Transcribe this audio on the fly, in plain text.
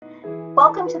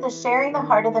Welcome to the Sharing the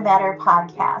Heart of the Matter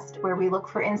podcast, where we look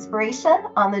for inspiration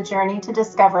on the journey to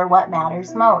discover what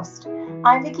matters most.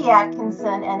 I'm Vicki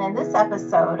Atkinson, and in this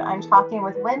episode, I'm talking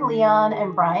with Wynn Leon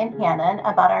and Brian Hannon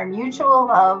about our mutual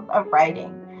love of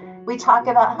writing. We talk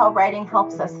about how writing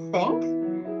helps us think,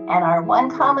 and our one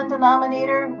common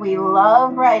denominator, we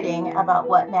love writing about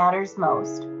what matters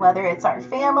most, whether it's our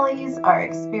families, our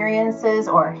experiences,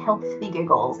 or healthy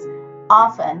giggles,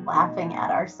 often laughing at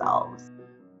ourselves.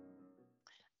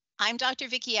 I'm Dr.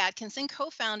 Vicki Atkinson,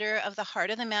 co-founder of the Heart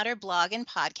of the Matter blog and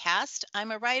podcast. I'm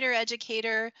a writer,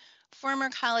 educator, former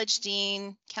college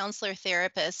dean, counselor,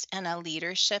 therapist, and a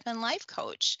leadership and life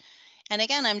coach. And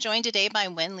again, I'm joined today by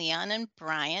Wynn Leon and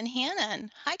Brian Hannon.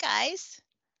 Hi, guys.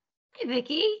 Hey,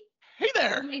 Vicki. Hey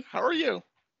there. How are you?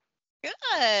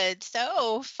 Good.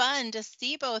 So fun to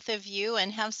see both of you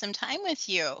and have some time with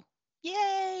you.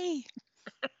 Yay.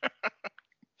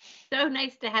 So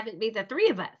nice to have it be the three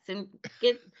of us and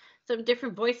get some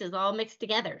different voices all mixed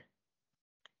together.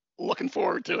 Looking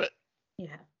forward to it.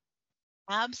 Yeah.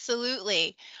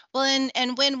 Absolutely. Well,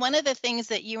 and when one of the things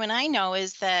that you and I know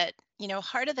is that,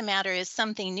 Heart of the Matter is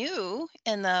something new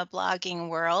in the blogging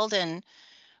world, and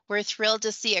we're thrilled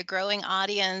to see a growing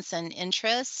audience and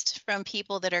interest from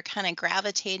people that are kind of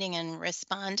gravitating and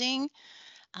responding.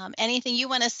 Anything you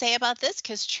want to say about this?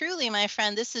 Because truly, my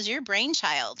friend, this is your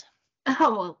brainchild.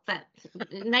 Oh, well, that's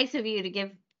nice of you to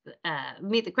give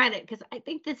me the credit, because I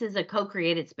think this is a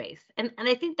co-created space. And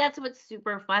I think that's what's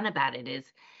super fun about it is,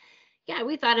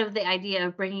 we thought of the idea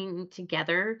of bringing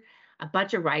together a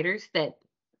bunch of writers that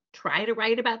try to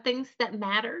write about things that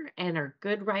matter and are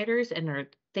good writers and are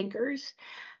thinkers.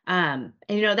 And,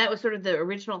 that was sort of the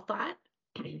original thought.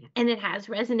 And it has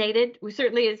resonated. We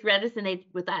certainly has resonated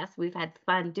with us. We've had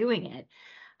fun doing it.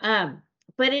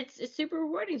 But it's super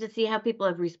rewarding to see how people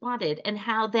have responded and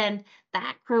how then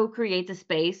that creates a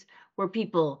space where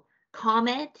people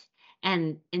comment,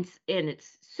 and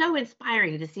it's so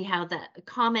inspiring to see how the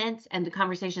comments and the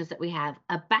conversations that we have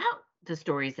about the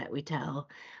stories that we tell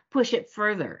push it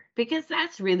further, because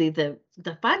that's really the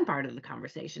fun part of the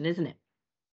conversation, isn't it?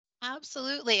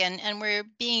 Absolutely. And we're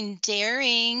being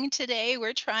daring today.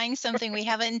 We're trying something we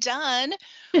haven't done.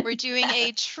 We're doing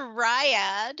a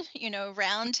triad,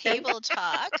 round table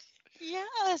talk.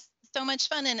 Yes, so much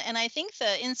fun. And I think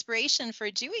the inspiration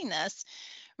for doing this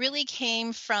really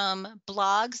came from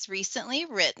blogs recently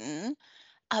written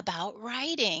about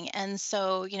writing. And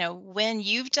so, when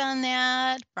you've done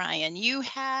that, Brian, you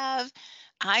have.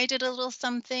 I did a little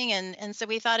something, and so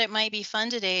we thought it might be fun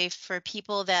today for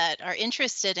people that are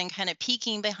interested in kind of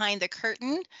peeking behind the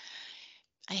curtain.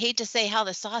 I hate to say how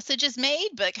the sausage is made,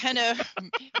 but kind of,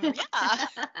 yeah,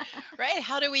 right?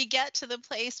 How do we get to the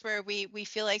place where we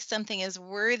feel like something is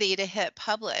worthy to hit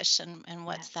publish, and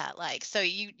what's that like? So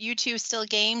you two still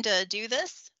game to do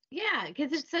this? Yeah,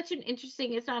 because it's such an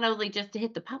interesting, it's not only just to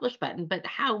hit the publish button, but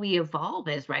how we evolve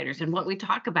as writers and what we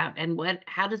talk about and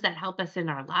how does that help us in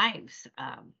our lives?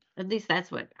 At least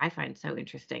that's what I find so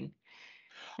interesting.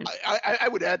 I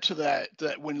would add to that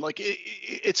when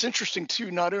it's interesting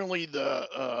too, not only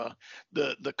the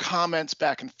comments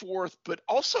back and forth, but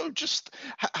also just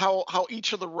how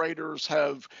each of the writers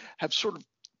have sort of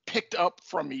picked up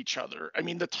from each other. I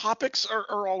mean, the topics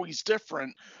are always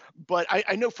different, but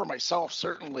I know for myself,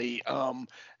 certainly,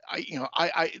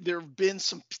 I there have been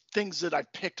some things that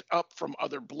I've picked up from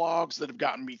other blogs that have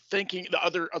gotten me thinking, the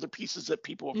other pieces that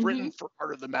people have written for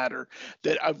Heart of the Matter,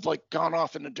 that I've gone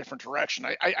off in a different direction.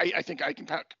 I think I can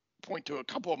point to a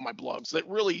couple of my blogs that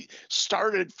really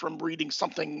started from reading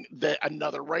something that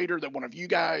another writer, that one of you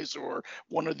guys or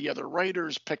one of the other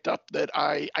writers picked up, that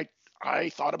I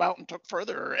thought about and took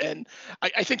further. And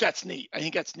I think that's neat. I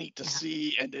think that's neat to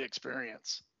see and to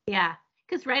experience. Yeah,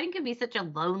 because writing can be such a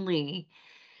lonely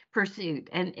pursuit,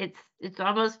 and it's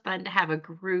almost fun to have a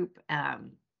group,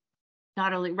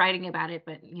 not only writing about it,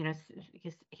 but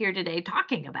here today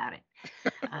talking about it.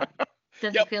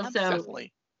 Doesn't feel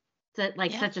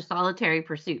such a solitary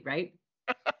pursuit, right?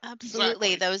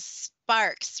 Absolutely. Exactly. Those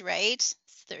sparks, right?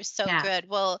 They're so good.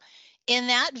 Well, in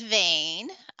that vein,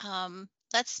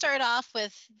 let's start off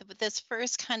with this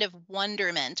first kind of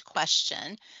wonderment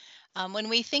question. When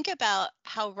we think about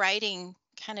how writing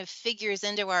kind of figures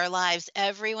into our lives,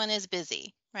 everyone is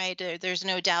busy, right? There's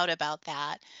no doubt about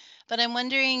that. But I'm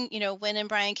wondering, Wynn and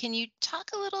Brian, can you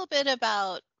talk a little bit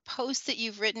about posts that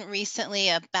you've written recently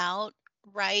about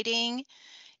writing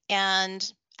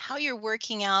and how you're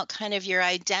working out kind of your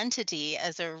identity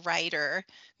as a writer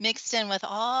mixed in with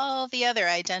all the other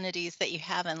identities that you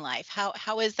have in life?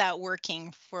 How is that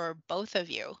working for both of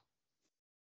you?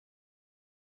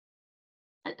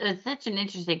 It's such an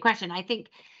interesting question. I think,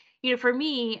 for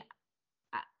me,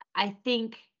 I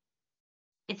think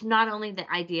it's not only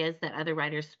the ideas that other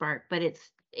writers spark, but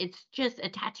it's just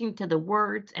attaching to the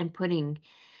words and putting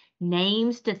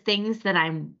names to things that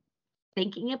I'm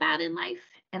thinking about in life.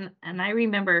 And I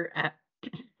remember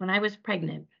when I was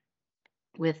pregnant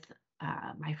with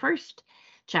my first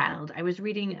child, I was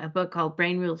reading a book called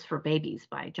Brain Rules for Babies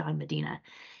by John Medina.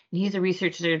 And he's a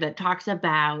researcher that talks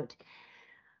about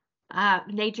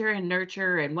nature and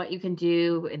nurture and what you can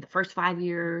do in the first 5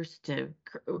 years to,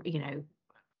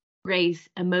 raise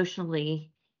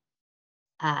emotionally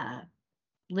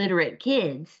literate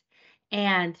kids.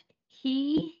 And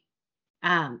he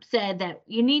said that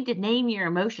you need to name your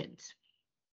emotions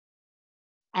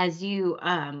as you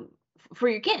for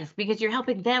your kids, because you're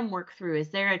helping them work through as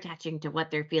they're attaching to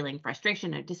what they're feeling,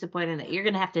 frustration or disappointment, that you're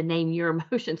going to have to name your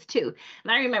emotions too.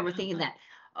 And I remember thinking that,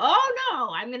 oh no,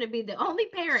 I'm going to be the only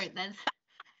parent that's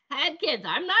had kids.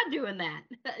 I'm not doing that,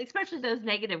 especially those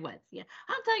negative ones. Yeah,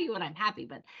 I'll tell you when I'm happy,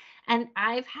 but and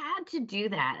I've had to do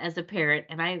that as a parent,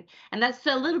 and that's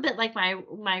a little bit like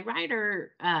my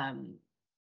writer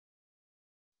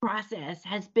process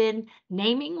has been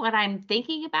naming what I'm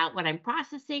thinking about, what I'm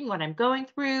processing, what I'm going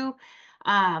through,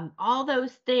 all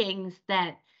those things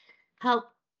that help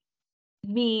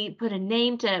me put a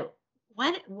name to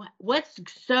what's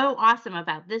so awesome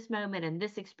about this moment and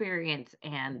this experience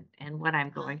and what I'm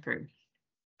going through.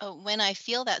 Oh, when I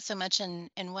feel that so much in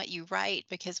what you write,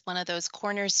 because one of those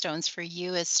cornerstones for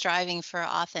you is striving for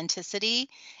authenticity.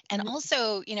 And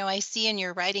also, I see in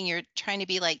your writing, you're trying to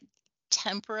be like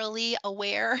temporally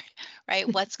aware, right?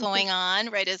 What's going on,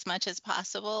 right? As much as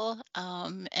possible,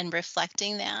 and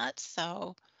reflecting that.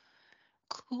 So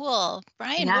cool.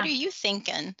 Brian, what Yeah. are you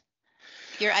thinking?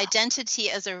 Your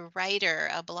identity as a writer,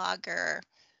 a blogger.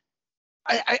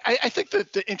 I think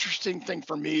that the interesting thing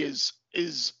for me is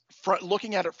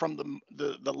looking at it from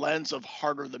the lens of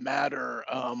harder the matter.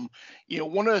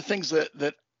 One of the things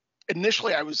that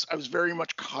initially I was very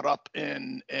much caught up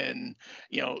in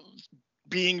you know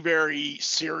being very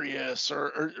serious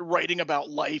or writing about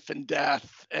life and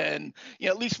death, and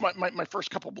at least my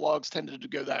first couple blogs tended to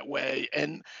go that way.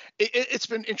 And it's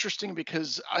been interesting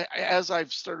because as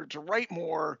I've started to write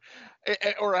more,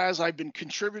 or as I've been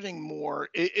contributing more,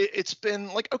 it's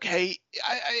been like, okay,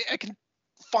 I can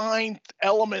find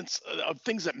elements of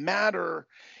things that matter,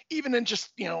 even in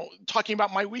just talking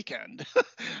about my weekend.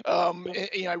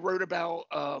 I wrote about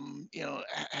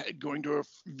going to a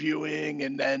viewing,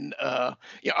 and then I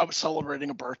was celebrating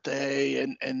a birthday,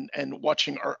 and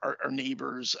watching our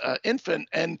neighbor's infant.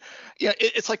 And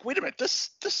it's like, wait a minute, this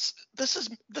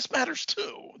matters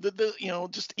too.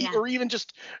 Or even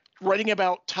just writing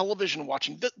about television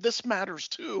watching, this matters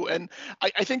too. And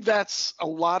I think that's a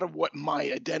lot of what my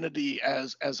identity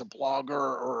as a blogger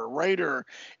or a writer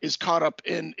is caught up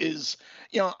in, is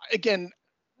again,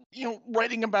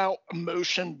 writing about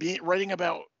emotion, writing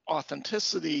about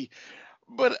authenticity.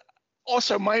 But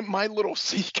also, my little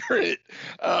secret,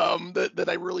 that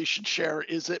I really should share,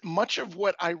 is that much of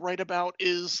what I write about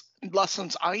is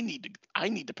lessons I need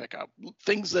to pick up,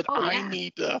 things that I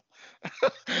need to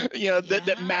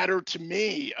that matter to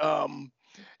me.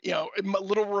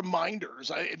 Little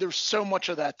reminders. There's so much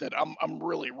of that I'm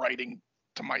really writing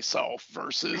to myself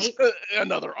versus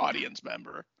another audience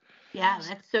member. Yeah,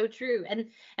 that's so true.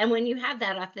 And when you have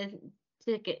that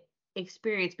authentic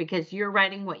experience because you're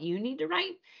writing what you need to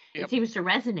write, it seems to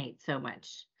resonate so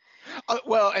much.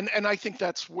 Well, and I think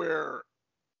that's where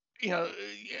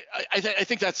I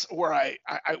think that's where I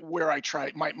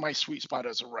try my sweet spot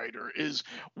as a writer is,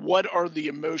 what are the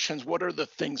emotions, what are the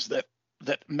things that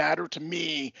matter to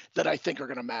me that I think are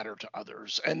going to matter to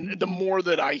others. And the more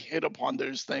that I hit upon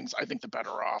those things, I think the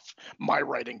better off my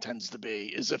writing tends to be,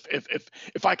 is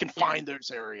if I can find those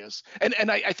areas.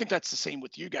 And I think that's the same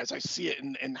with you guys. I see it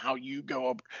in how you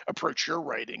go approach your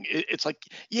writing. It's like,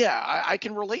 I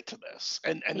can relate to this.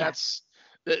 And that's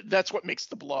what makes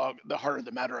the blog, the heart of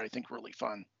the matter, I think, really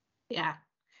fun. Yeah.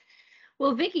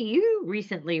 Well, Vicki, you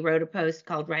recently wrote a post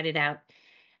called Write It Out,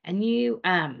 and you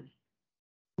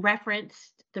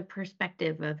referenced the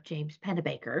perspective of James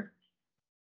Pennebaker,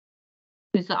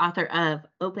 who's the author of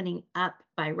Opening Up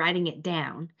by Writing It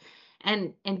Down,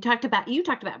 and talked about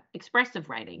expressive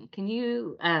writing. Can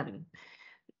you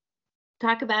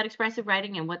talk about expressive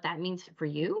writing and what that means for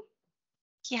you?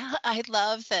 Yeah, I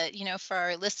love that, for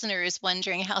our listeners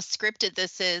wondering how scripted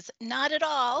this is, not at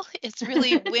all. It's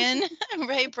really when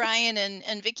Ray, Brian,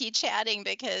 and Vicki chatting,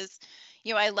 because,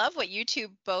 I love what you two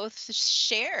both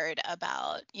shared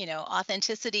about,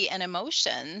 authenticity and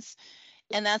emotions.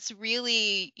 And that's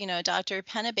really, Dr.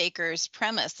 Pennebaker's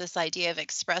premise, this idea of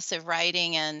expressive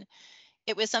writing. And,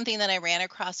 it was something that I ran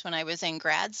across when I was in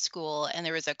grad school, and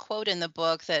there was a quote in the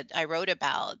book that I wrote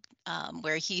about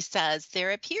where he says,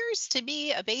 "There appears to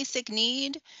be a basic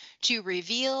need to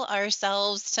reveal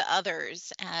ourselves to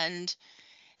others." And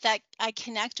that I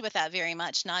connect with that very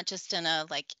much, not just in a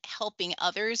like helping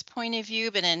others point of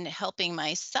view, but in helping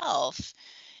myself.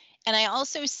 And I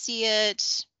also see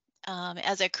it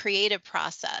as a creative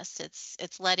process.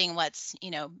 It's letting what's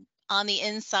on the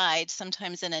inside,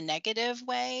 sometimes in a negative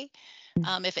way.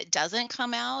 If it doesn't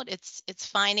come out, it's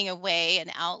finding a way,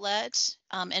 an outlet.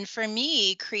 And for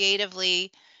me,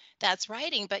 creatively, that's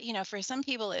writing. But for some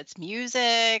people, it's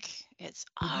music, it's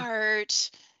art,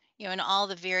 in all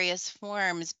the various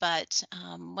forms. But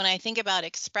when I think about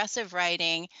expressive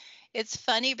writing, it's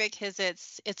funny because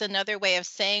it's another way of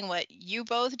saying what you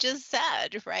both just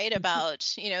said, right?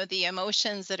 About, the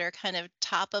emotions that are kind of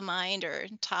top of mind or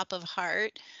top of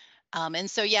heart.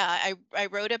 And so, yeah, I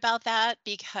wrote about that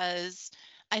because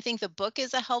I think the book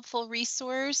is a helpful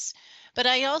resource. But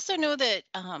I also know that,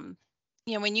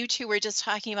 when you two were just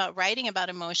talking about writing about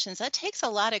emotions, that takes a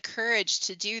lot of courage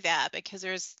to do that because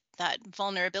there's that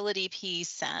vulnerability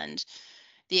piece and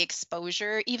the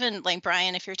exposure. Even like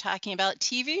Brian, if you're talking about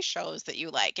TV shows that you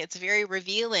like, it's very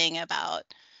revealing about,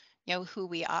 who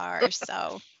we are.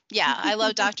 So, yeah, I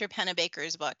love Dr.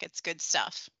 Pennebaker's book. It's good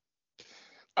stuff.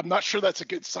 I'm not sure that's a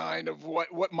good sign of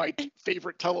what my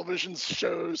favorite television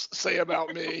shows say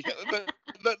about me.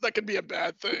 that could be a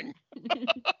bad thing. I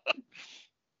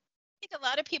think a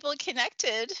lot of people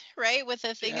connected, right, with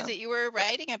the things Yeah. that you were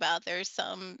writing about. There's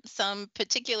some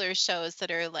particular shows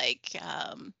that are like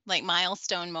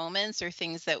milestone moments or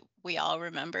things that we all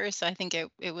remember. So I think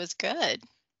it was good.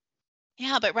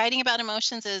 Yeah, but writing about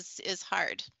emotions is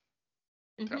hard.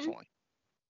 Definitely.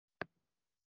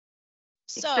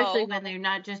 Especially So when they're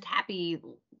not just happy,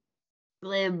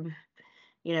 glib,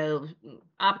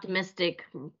 optimistic,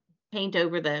 paint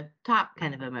over the top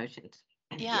kind of emotions.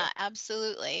 yeah,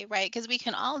 absolutely. Right. Because we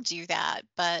can all do that.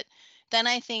 But then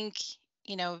I think,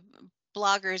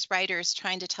 bloggers, writers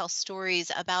trying to tell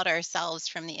stories about ourselves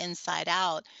from the inside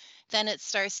out, then it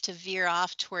starts to veer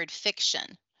off toward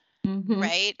fiction,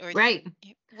 right? Right.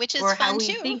 Which is or how fun we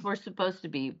too. think we're supposed to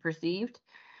be perceived.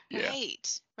 Yeah.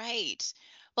 Right.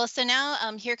 Well, so now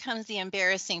here comes the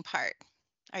embarrassing part.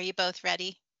 Are you both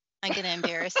ready? I'm going to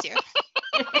embarrass you.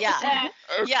 Yeah.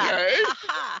 Okay. Yeah.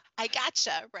 Haha. I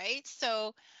gotcha. Right.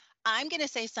 So I'm going to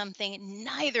say something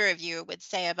neither of you would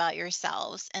say about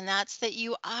yourselves, and that's that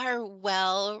you are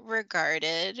well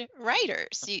regarded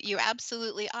writers. You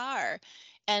absolutely are.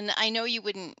 And I know you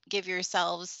wouldn't give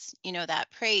yourselves,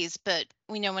 that praise, but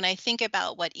when I think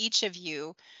about what each of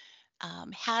you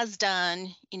has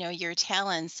done, your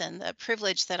talents and the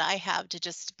privilege that I have to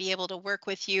just be able to work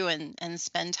with you and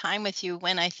spend time with you,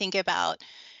 when I think about,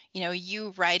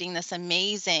 you writing this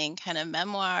amazing kind of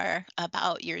memoir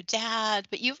about your dad,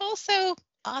 but you've also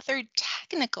authored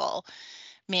technical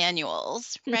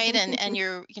manuals, right? And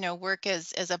your, work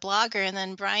as a blogger. And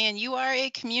then Brian, you are a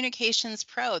communications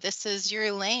pro. This is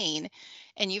your lane.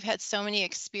 And you've had so many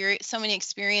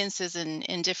experiences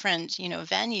in different,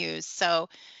 venues. So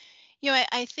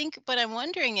I think what I'm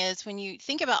wondering is when you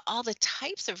think about all the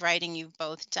types of writing you've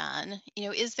both done,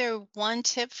 is there one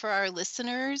tip for our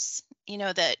listeners,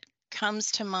 that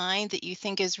comes to mind that you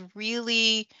think is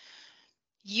really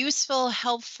useful,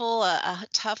 helpful, a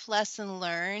tough lesson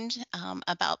learned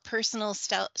about personal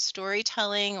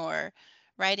storytelling or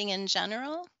writing in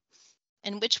general?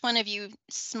 And which one of you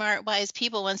smart, wise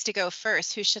people wants to go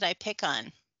first? Who should I pick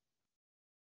on?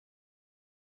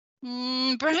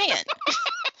 Brian.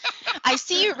 I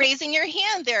see you raising your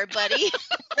hand there, buddy.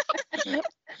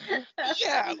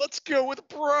 Yeah, let's go with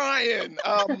Brian.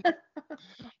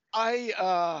 I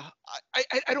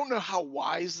don't know how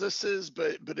wise this is,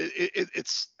 but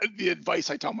it's the advice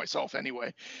I tell myself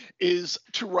anyway, is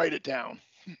to write it down.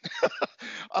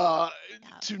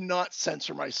 To not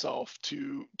censor myself,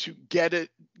 to get the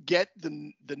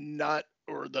nut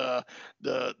or the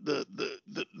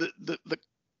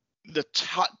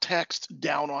text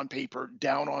down on paper,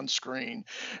 down on screen,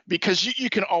 because you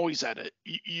can always edit,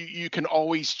 you can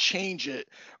always change it,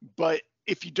 but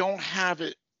if you don't have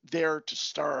it there to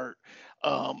start,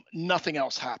 nothing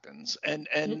else happens. And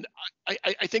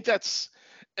I think that's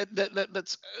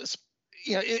that's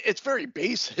it's very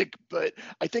basic, but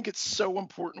I think it's so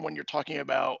important when you're talking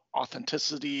about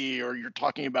authenticity or you're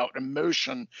talking about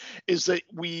emotion, is that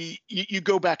you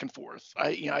go back and forth.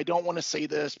 I don't want to say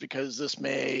this because this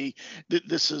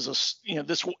is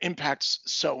this will impact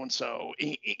so and so,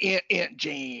 Aunt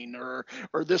Jane, or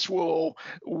this will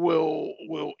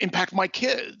impact my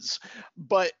kids.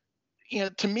 But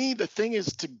to me, the thing is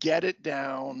to get it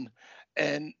down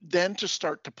and then to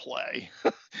start to play,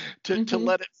 to Mm-hmm.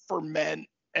 let it ferment,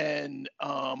 and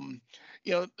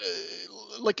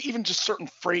like even just certain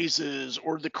phrases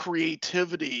or the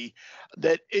creativity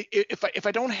that if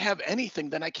I don't have anything,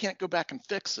 then I can't go back and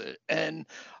fix it. And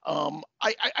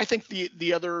I think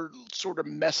the other sort of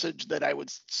message that I would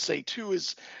say too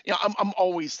is, I'm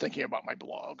always thinking about my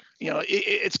blog.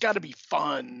 It's got to be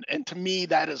fun, and to me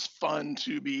that is fun,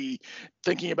 to be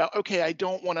thinking about, okay, I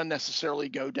don't want to necessarily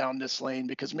go down this lane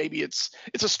because maybe it's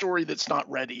a story that's not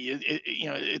ready.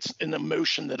 It's an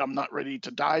emotion that I'm not ready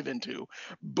to dive into.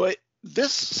 But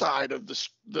this side of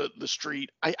the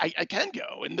street, I can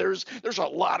go, and there's a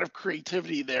lot of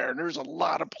creativity there, and there's a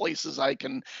lot of places I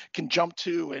can jump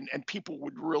to, and people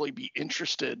would really be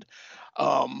interested.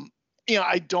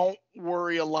 I don't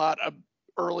worry a lot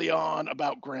early on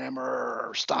about grammar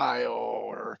or style,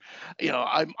 or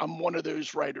I'm one of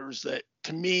those writers that,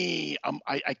 to me, I'm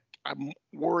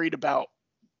worried about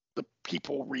the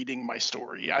people reading my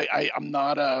story. I'm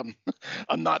not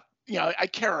I'm not I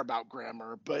care about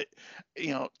grammar, but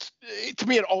to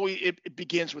me it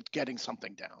begins with getting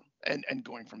something down, and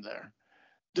going from there.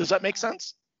 Does that make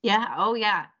sense? Yeah. Oh,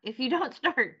 yeah. If you don't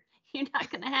start, you're not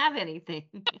going to have anything.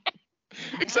 Yeah.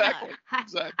 Exactly.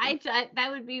 Exactly.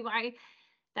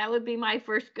 That would be my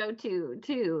first go-to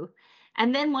too.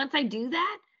 And then once I do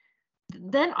that,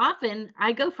 then often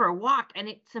I go for a walk, and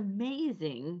it's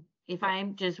amazing if Yep.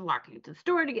 I'm just walking to the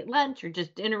store to get lunch or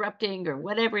just interrupting or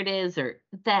whatever it is, or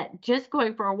that just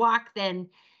going for a walk then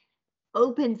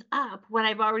opens up what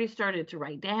I've already started to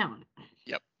write down.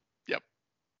 Yep. Yep.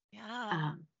 Yeah.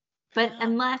 Um, but Yeah.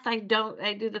 unless I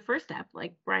do the first step,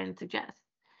 like Brian suggests.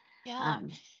 Yeah.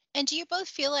 Um, And do you both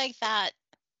feel like that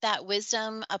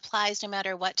wisdom applies no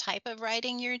matter what type of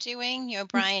writing you're doing?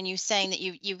 Brian, you saying that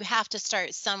you have to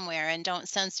start somewhere and don't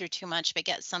censor too much, but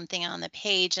get something on the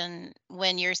page. And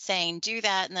when you're saying do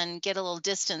that and then get a little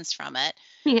distance from it,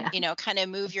 yeah. kind of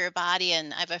move your body.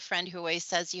 And I have a friend who always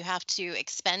says you have to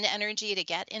expend energy to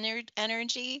get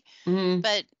energy. Mm.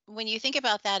 But when you think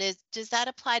about that, does that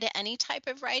apply to any type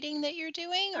of writing that you're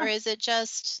doing, or is it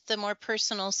just the more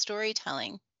personal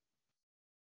storytelling?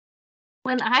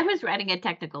 When I was writing a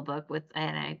technical book with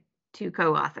two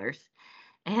co-authors,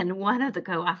 and one of the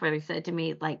co-authors said to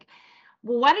me, like,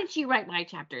 well, why didn't you write my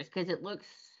chapters? Because it looks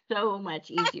so much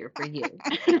easier for you.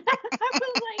 I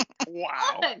was like,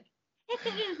 Wow. look,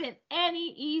 it isn't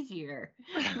any easier.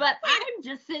 But I'm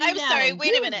just sitting I'm down sorry, and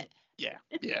wait a doing minute. it. Yeah.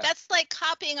 Yeah. That's like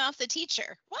copying off the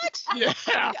teacher. What? Yeah.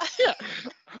 Yeah. Yes.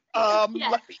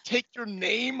 Let me take your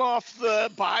name off the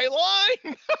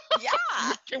byline.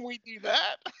 Yeah. Can we do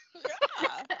that?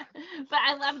 Yeah. But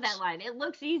I love that line. It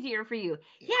looks easier for you.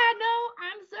 Yeah. Yeah, no,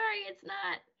 I'm sorry, it's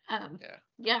not. Yeah.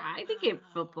 Yeah, I think it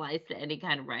Wow. applies to any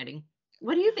kind of writing.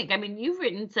 What do you think? I mean, you've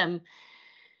written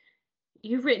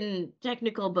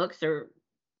technical books or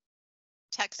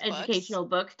Textbooks. educational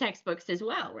books, textbooks as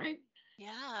well, right?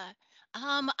 Yeah.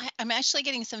 I'm actually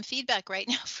getting some feedback right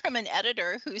now from an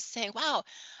editor who's saying, wow,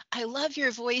 I love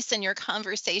your voice and your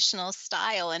conversational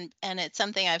style. And it's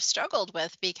something I've struggled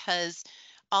with because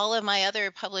all of my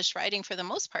other published writing, for the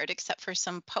most part, except for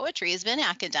some poetry, has been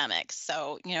academic.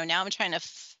 So, now I'm trying to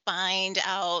find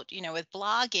out, with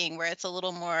blogging where it's a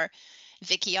little more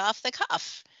Vicky off the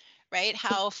cuff, right?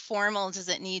 How formal does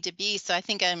it need to be? So I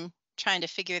think I'm trying to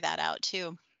figure that out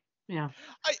too. Yeah.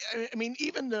 I mean,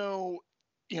 even though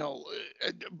a,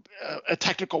 a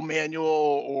technical manual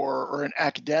or an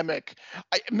academic,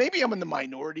 maybe I'm in the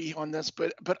minority on this,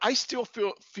 but I still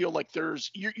feel like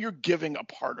you're giving a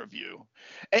part of you.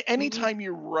 Hmm. Anytime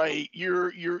you write,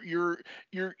 you're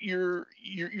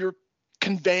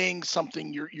conveying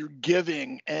something, you're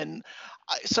giving. And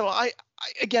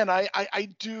again, I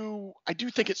do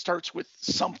think it starts with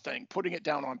something, putting it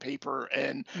down on paper,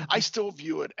 and I Hmm. still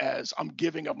view it as I'm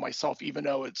giving of myself, even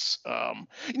though it's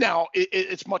now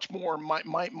it's much more,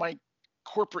 my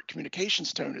corporate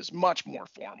communications tone is much more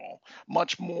formal,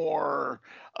 much more,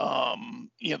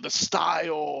 the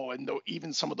style, and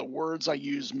even some of the words I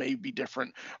use may be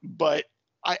different. But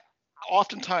I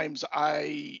oftentimes,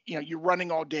 you're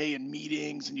running all day in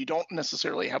meetings, and you don't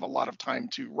necessarily have a lot of time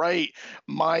to write.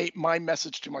 My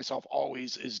message to myself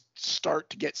always is start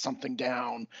to get something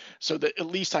down, so that at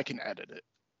least I can edit it.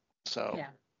 So Yeah.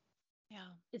 Yeah.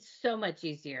 It's so much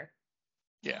easier.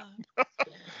 yeah. Yeah.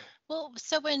 Well,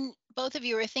 so when both of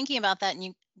you were thinking about that,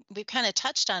 and we've kind of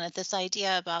touched on it, this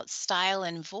idea about style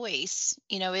and voice,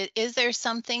 is there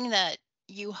something that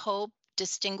you hope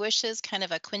distinguishes kind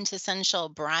of a quintessential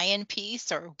Brian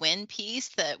piece or Win piece,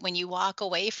 that when you walk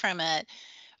away from it,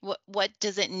 what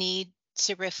does it need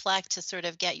to reflect, to sort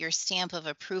of get your stamp of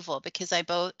approval, because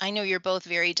I know you're both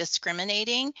very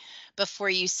discriminating before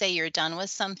you say you're done with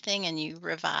something, and you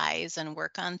revise and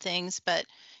work on things. But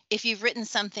if you've written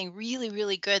something really,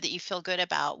 really good that you feel good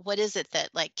about, what is it that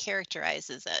like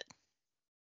characterizes it?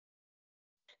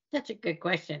 Such a good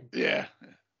question. Yeah,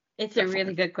 It's a really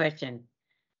definitely. good question.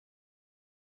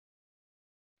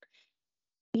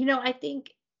 I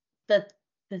think the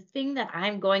thing that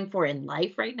I'm going for in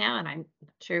life right now, and I'm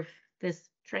not sure if this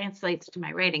translates to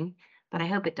my writing, but I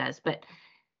hope it does, but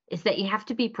is that you have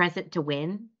to be present to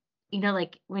win.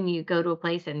 Like when you go to a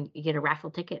place and you get a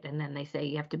raffle ticket and then they say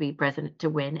you have to be present to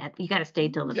win, you got to stay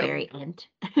till the Yep. very end.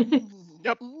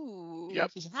 Yep. Ooh,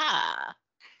 Yep. yeah.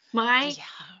 My Yeah.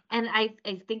 and I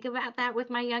think about that with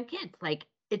my young kids. Like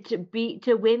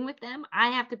to win with them,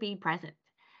 I have to be present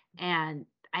and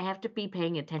I have to be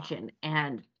paying attention.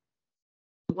 And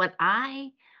what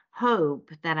I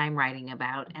hope that I'm writing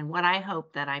about and what I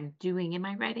hope that I'm doing in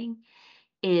my writing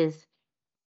is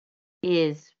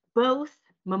both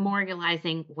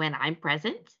memorializing when I'm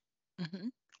present Hmm.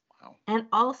 Wow. and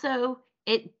also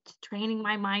it's training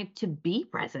my mind to be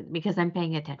present because I'm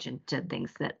paying attention to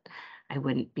things that I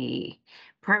wouldn't be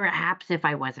perhaps if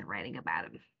I wasn't writing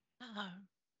about them.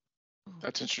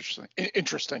 That's interesting.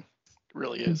 Interesting. It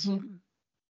really is. Mhm.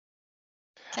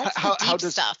 That's the How deep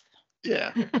does stuff.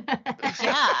 yeah.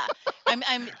 Yeah.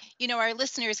 Our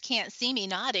listeners can't see me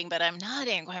nodding, but I'm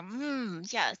nodding, going,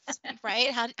 yes,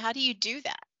 right? How do you do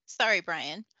that? Sorry,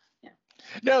 Brian.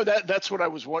 No, that's what I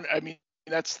was wondering. I mean,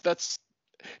 that's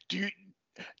do you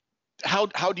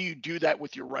how do you do that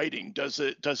with your writing? Does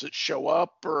it show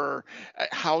up, or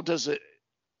how does it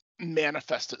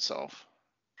manifest itself?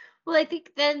 Well, I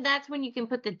think then that's when you can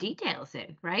put the details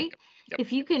in, right? Yep.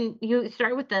 If you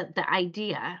start with the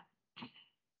idea.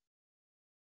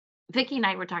 Vicki and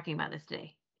I were talking about this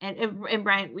today. And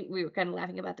Brian, we were kind of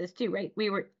laughing about this too, right?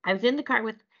 I was in the car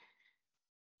with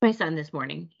my son this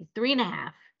morning. He's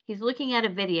 3.5. He's looking at a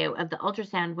video of the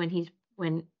ultrasound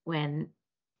when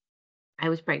I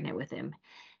was pregnant with him.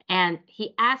 And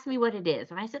he asked me what it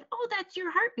is. And I said, "Oh, that's your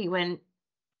heartbeat when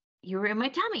you were in my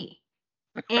tummy."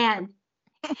 And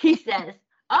he says,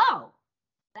 "Oh,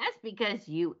 that's because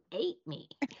you ate me."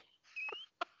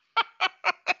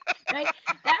 Right?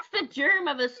 That's the germ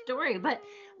of a story. But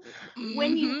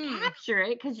when you Hmm. capture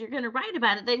it, because you're going to write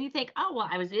about it, then you think, oh, well,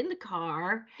 I was in the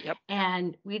car Yep.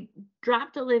 and we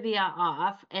dropped Olivia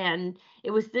off, and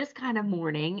it was this kind of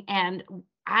morning, and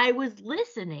I was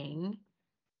listening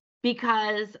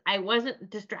because I wasn't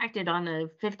distracted on the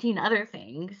 15 other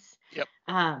things. Yep.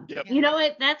 Yep. You know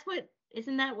what?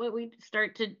 Isn't that what we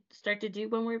start to do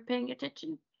when we're paying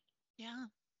attention? Yeah.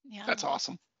 Yeah. That's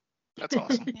awesome. That's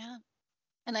awesome. Yeah.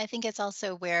 And I think it's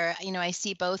also where, I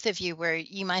see both of you where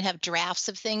you might have drafts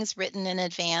of things written in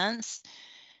advance.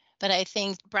 But I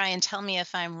think, Brian, tell me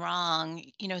if I'm wrong.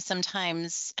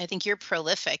 Sometimes I think you're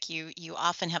prolific. You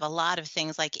often have a lot of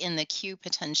things like in the queue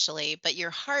potentially, but your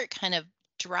heart kind of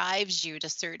drives you to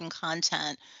certain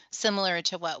content, similar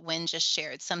to what Wynn just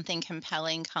shared. Something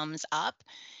compelling comes up,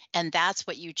 and that's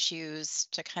what you choose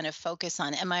to kind of focus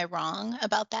on. Am I wrong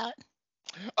about that?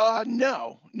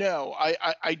 No.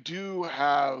 I do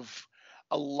have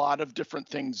a lot of different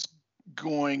things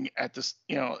going at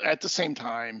at the same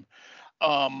time.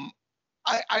 Um,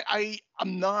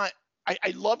 I'm not.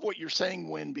 I love what you're saying,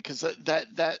 Win, because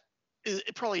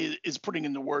it probably is putting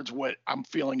into words what I'm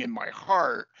feeling in my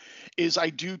heart. Is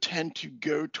I do tend to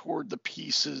go toward the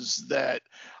pieces that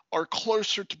are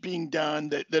closer to being done,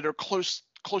 that are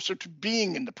closer to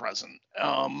being in the present.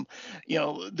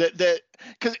 That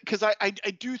because I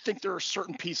do think there are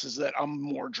certain pieces that I'm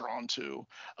more drawn to.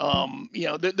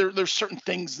 There's certain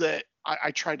things that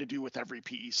I try to do with every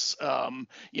piece.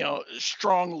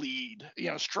 Strong lead,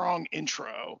 strong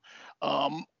intro.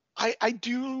 I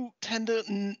do tend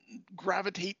to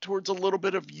gravitate towards a little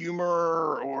bit of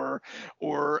humor,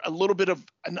 or a little bit of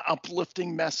an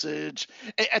uplifting message.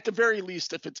 At the very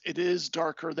least, if it is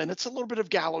darker, then it's a little bit of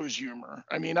gallows humor.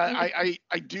 I mean, I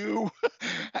do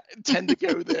tend to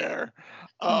go there.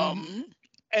 Hmm.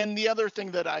 And the other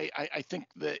thing that I think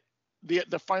that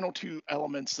the final two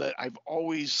elements that I've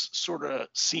always sort of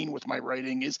seen with my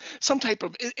writing is some type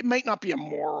of, it might not be a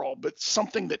moral, but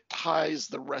something that ties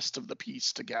the rest of the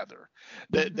piece together,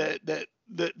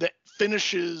 that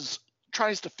finishes,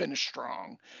 tries to finish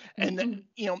strong. And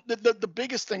the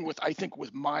biggest thing with, I think,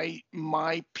 with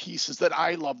my pieces that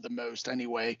I love the most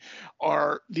anyway,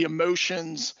 are the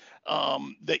emotions,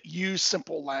 that use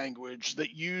simple language, that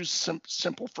use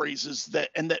simple phrases, that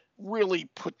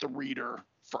really put the reader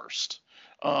first.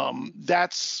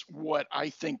 That's what I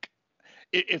think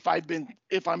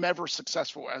if I'm ever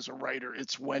successful as a writer,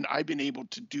 it's when I've been able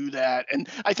to do that. And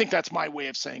I think that's my way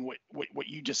of saying what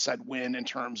you just said, Win, in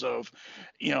terms of,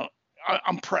 you know,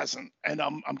 I'm present and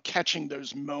I'm catching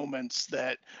those moments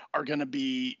that are going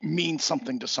to mean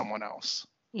something to someone else.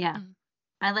 Yeah. Mm.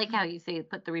 I like how you say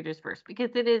put the readers first,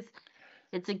 because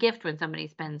it's a gift when somebody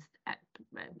spends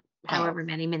however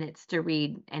many minutes to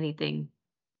read anything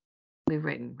we've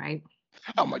written, right?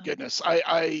 Oh my Yeah. goodness.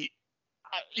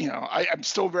 I'm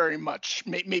still very much,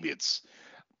 maybe it's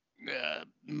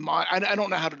I don't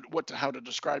know how to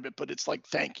describe it, but it's like,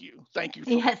 thank you for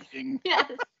Yes. reading.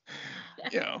 Yes.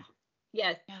 You know.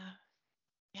 Yes. Yeah.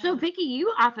 So Yeah. Vicki,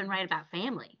 you often write about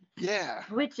family, Yeah.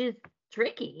 which is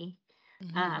tricky.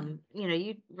 Mhm.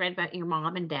 You read about your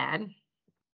mom and dad,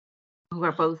 who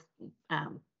are both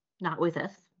not with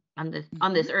us on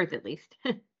Mhm. this earth, at least.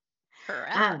 um,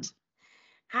 Correct.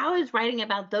 how has writing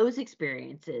about those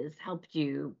experiences helped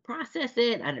you process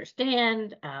it,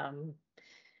 understand?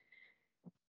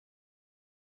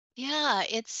 Yeah,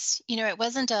 it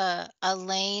wasn't a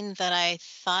lane that I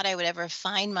thought I would ever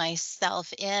find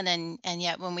myself in. And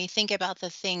yet when we think about the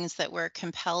things that we're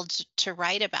compelled to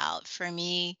write about, for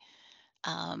me,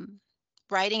 um,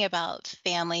 writing about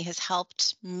family has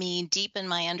helped me deepen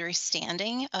my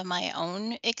understanding of my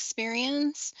own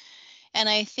experience. And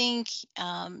I think,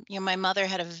 my mother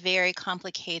had a very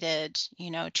complicated,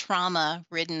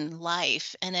 trauma-ridden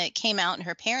life, and it came out in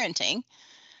her parenting.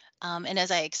 And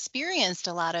as I experienced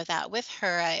a lot of that with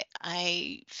her,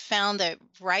 I found that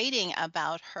writing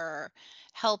about her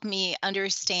helped me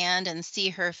understand and see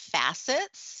her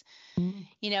facets.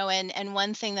 Mm. And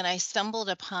one thing that I stumbled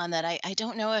upon that I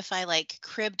don't know if I like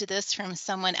cribbed this from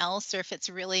someone else or if it's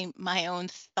really my own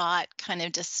thought kind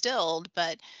of distilled,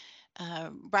 but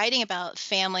writing about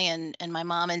family and my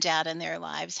mom and dad and their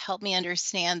lives helped me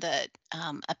understand that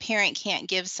a parent can't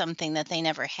give something that they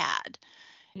never had.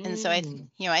 And so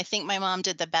Mm. I think my mom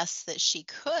did the best that she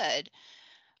could.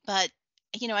 But,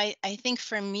 I think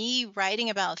for me, writing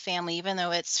about family, even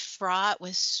though it's fraught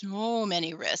with so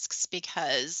many risks,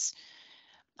 because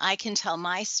I can tell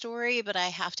my story, but I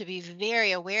have to be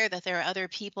very aware that there are other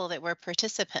people that were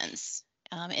participants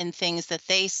in things that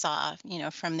they saw,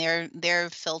 from their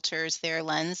filters, their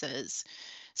lenses.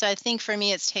 So I think for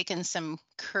me, it's taken some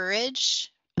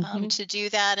courage Hmm. to do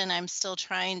that, and I'm still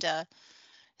trying to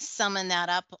summon that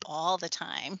up all the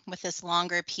time with this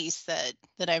longer piece that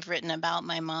I've written about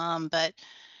my mom. But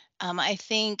I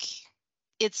think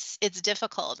it's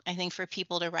difficult. I think for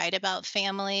people to write about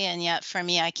family, and yet for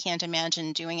me, I can't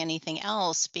imagine doing anything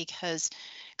else because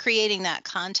creating that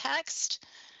context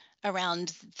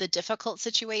around the difficult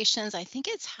situations, I think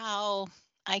it's how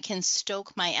I can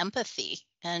stoke my empathy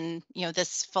and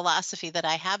this philosophy that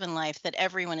I have in life that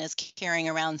everyone is carrying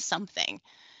around something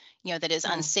that is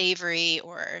Yeah. unsavory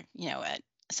or,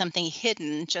 something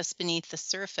hidden just beneath the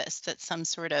surface that's some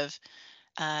sort of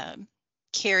um,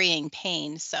 carrying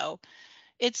pain. So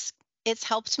it's it's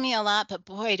helped me a lot, but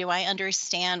boy, do I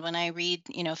understand when I read,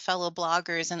 fellow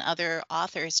bloggers and other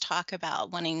authors talk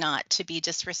about wanting not to be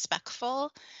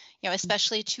disrespectful,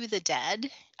 especially to the dead.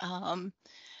 Um,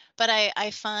 but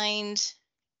I find,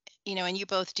 and you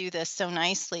both do this so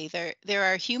nicely, there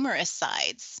are humorous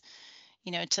sides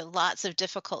to lots of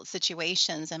difficult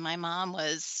situations. And my mom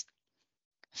was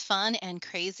fun and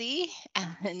crazy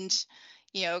and,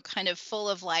 kind of full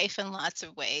of life in lots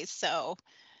of ways. So,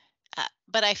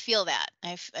 but I feel that.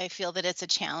 I feel that it's a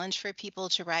challenge for people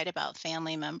to write about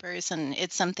family members. And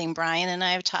it's something Brian and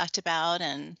I have talked about.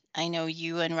 And I know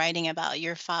you and writing about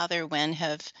your father, Win,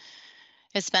 has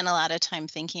spent a lot of time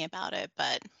thinking about it,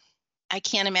 but I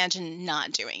can't imagine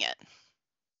not doing it.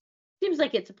 Seems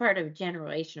like it's a part of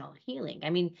generational healing.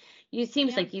 I mean, you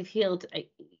seems Yeah. like you've healed.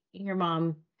 Your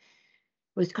mom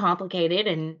was complicated,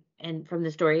 and from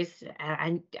the stories,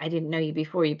 I didn't know you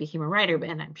before you became a writer, but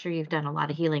and I'm sure you've done a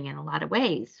lot of healing in a lot of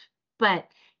ways. But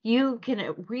you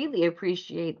can really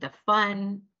appreciate the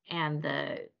fun and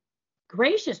the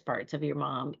gracious parts of your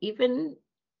mom. Even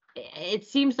it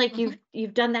seems like Hmm.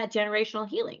 you've done that generational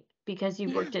healing because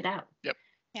you've Yeah. worked it out. Yep.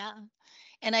 Yeah.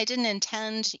 And I didn't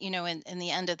intend, in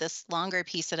the end of this longer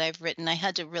piece that I've written, I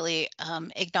had to really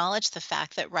acknowledge the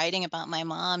fact that writing about my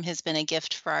mom has been a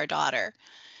gift for our daughter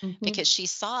Hmm. because she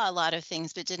saw a lot of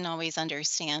things but didn't always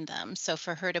understand them. So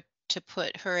for her to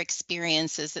put her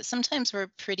experiences that sometimes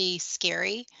were pretty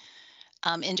scary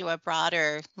into a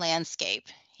broader landscape,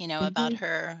 about Hmm.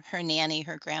 her nanny,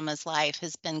 her grandma's life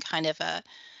has been kind of a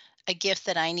gift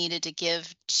that I needed to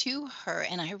give to her.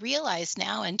 And I realize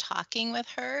now in talking with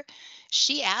her,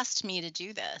 she asked me to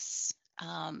do this.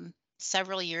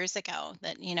 several years ago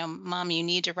that, Mom, you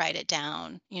need to write it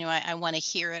down. I want to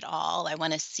hear it all. I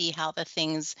want to see how the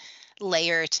things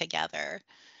layer together.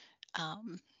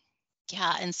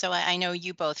 Yeah. And so I know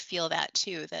you both feel that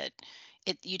too, that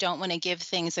you don't want to give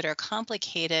things that are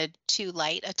complicated too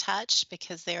light a touch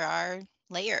because there are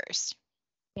layers.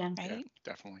 Yeah. Right. Yeah,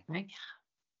 definitely. Right.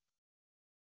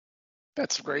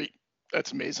 That's great.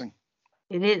 That's amazing.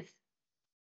 It is.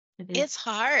 It's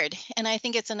hard. And I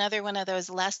think it's another one of those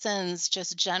lessons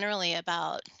just generally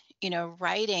about,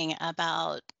 writing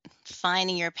about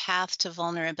finding your path to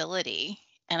vulnerability.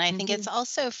 And I think it's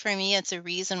also, for me, it's a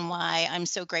reason why I'm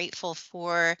so grateful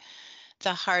for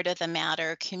the Heart of the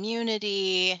Matter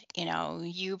community,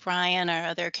 you, Brian, our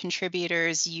other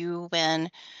contributors, you, Wynn,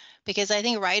 because I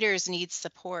think writers need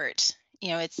support.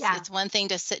 It's one thing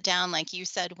to sit down, like you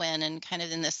said, Wynn, and kind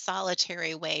of in this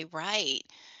solitary way write.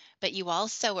 But you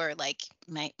also are like,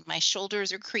 my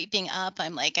shoulders are creeping up.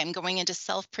 I'm going into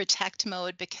self-protect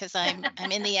mode because I'm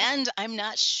in the end, I'm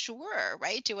not sure,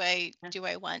 right? Do I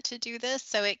want to do this?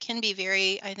 So it can be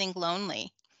very, I think,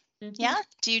 lonely. Yeah.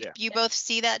 Do you both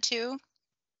see that too?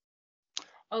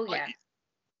 Oh yeah.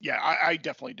 Yeah, I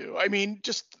definitely do. I mean,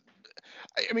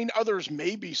 others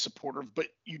may be supportive, but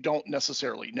you don't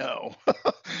necessarily know.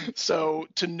 So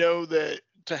to know that,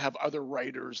 to have other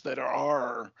writers that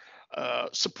are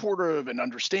supportive and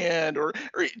understand, or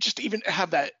just even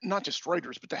have that, not just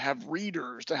writers, but to have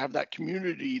readers, to have that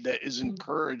community that is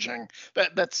encouraging,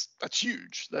 that's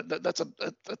huge.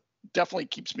 That definitely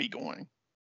keeps me going.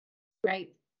 Right.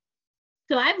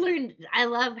 So I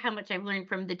love how much I've learned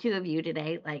from the two of you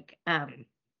today. Like,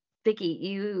 Vicki,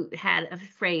 you had a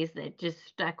phrase that just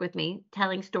stuck with me,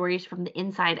 telling stories from the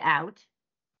inside out,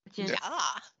 which is,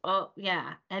 oh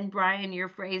yeah. And Brian, your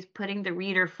phrase, putting the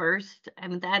reader first. I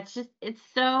mean, it's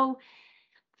so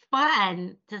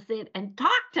fun to sit and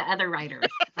talk to other writers.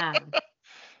 I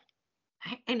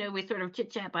know we sort of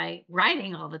chit chat by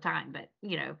writing all the time, but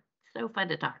so fun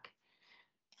to talk.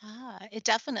 It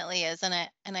definitely is. And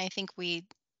I think we'd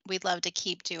love to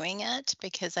keep doing it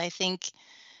because I think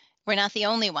we're not the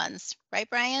only ones, right,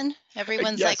 Brian?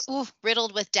 Everyone's Yes. like, ooh,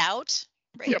 riddled with doubt.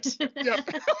 Right. Yep.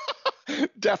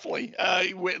 Definitely.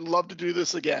 We'd love to do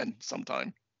this again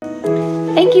sometime.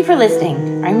 Thank you for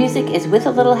listening. Our music is With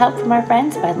a Little Help from Our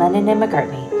Friends by Lennon and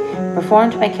McCartney,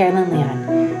 performed by Carolyn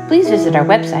Leon. Please visit our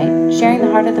website,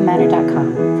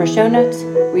 sharingtheheartofthematter.com, for show notes,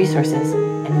 resources,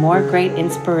 and more great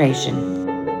inspiration.